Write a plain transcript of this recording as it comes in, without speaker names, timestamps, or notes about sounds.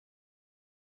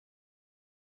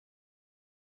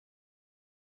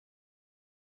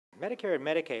Medicare and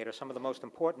Medicaid are some of the most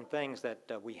important things that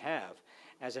we have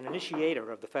as an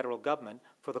initiator of the federal government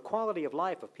for the quality of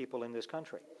life of people in this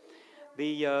country.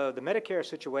 The Medicare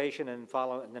situation and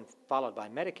then followed by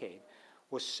Medicaid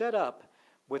was set up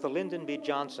with the Lyndon B.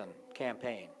 Johnson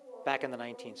campaign back in the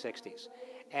 1960s,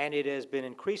 and it has been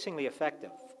increasingly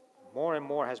effective. More and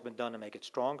more has been done to make it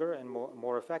stronger and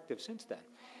more effective since then,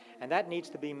 and that needs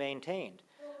to be maintained.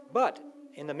 But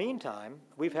in the meantime,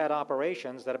 we've had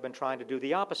operations that have been trying to do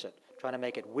the opposite, trying to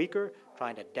make it weaker,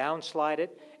 trying to downslide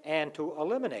it, and to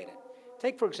eliminate it.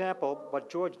 Take, for example, what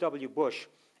George W. Bush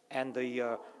and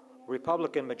the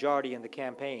Republican majority in the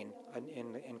campaign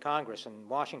in Congress in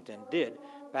Washington did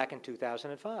back in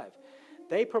 2005.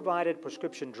 They provided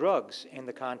prescription drugs in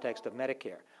the context of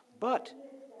Medicare, but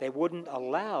they wouldn't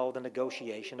allow the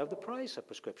negotiation of the price of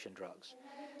prescription drugs.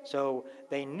 So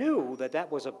they knew that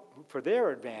that was, for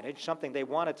their advantage, something they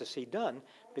wanted to see done,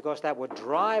 because that would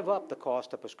drive up the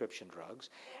cost of prescription drugs,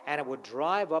 and it would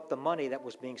drive up the money that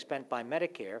was being spent by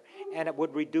Medicare, and it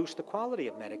would reduce the quality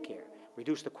of Medicare,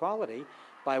 reduce the quality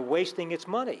by wasting its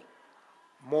money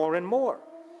more and more.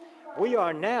 We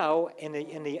are now in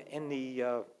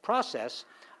the process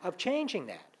of changing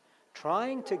that,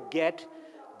 trying to get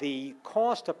the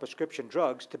cost of prescription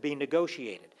drugs to be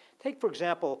negotiated. Take, for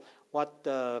example, what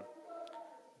the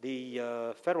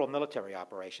federal military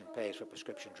operation pays for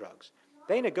prescription drugs.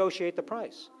 They negotiate the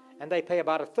price, and they pay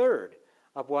about a third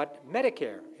of what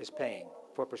Medicare is paying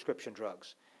for prescription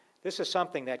drugs. This is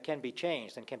something that can be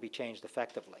changed and can be changed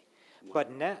effectively.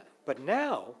 But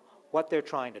now, what they're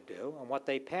trying to do, and what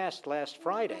they passed last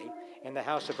Friday in the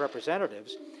House of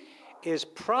Representatives, is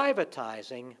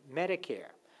privatizing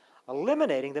Medicare,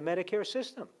 eliminating the Medicare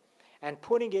system, and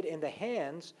putting it in the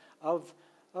hands of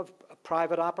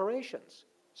private operations,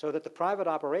 so that the private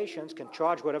operations can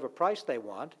charge whatever price they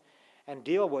want and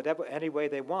deal whatever any way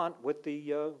they want with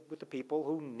the people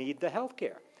who need the health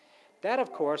care. That,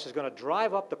 of course, is going to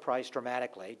drive up the price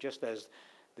dramatically, just as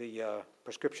the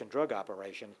prescription drug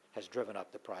operation has driven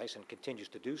up the price and continues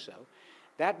to do so.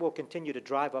 That will continue to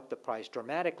drive up the price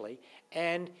dramatically,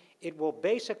 and it will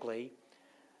basically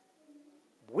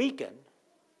weaken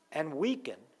and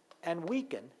weaken and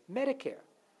weaken Medicare.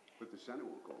 But the Senate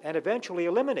will go. And eventually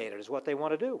eliminate it is what they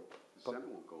want to do. The Senate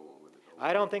won't go along with it.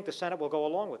 I don't think the Senate will go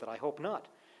along with it. I hope not,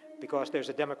 because there's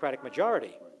a Democratic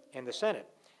majority in the Senate.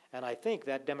 And I think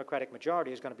that Democratic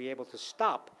majority is going to be able to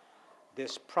stop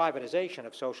this privatization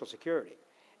of Social Security.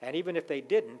 And even if they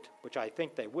didn't, which I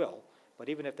think they will, but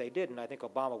even if they didn't, I think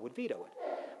Obama would veto it.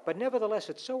 But nevertheless,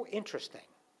 it's so interesting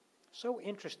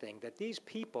that these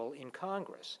people in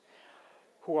Congress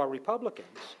who are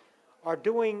Republicans are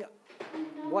doing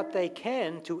what they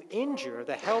can to injure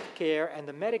the health care and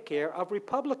the Medicare of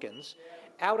Republicans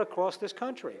out across this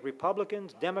country.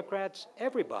 Republicans, Democrats,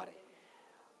 everybody.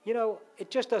 You know, it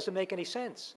just doesn't make any sense.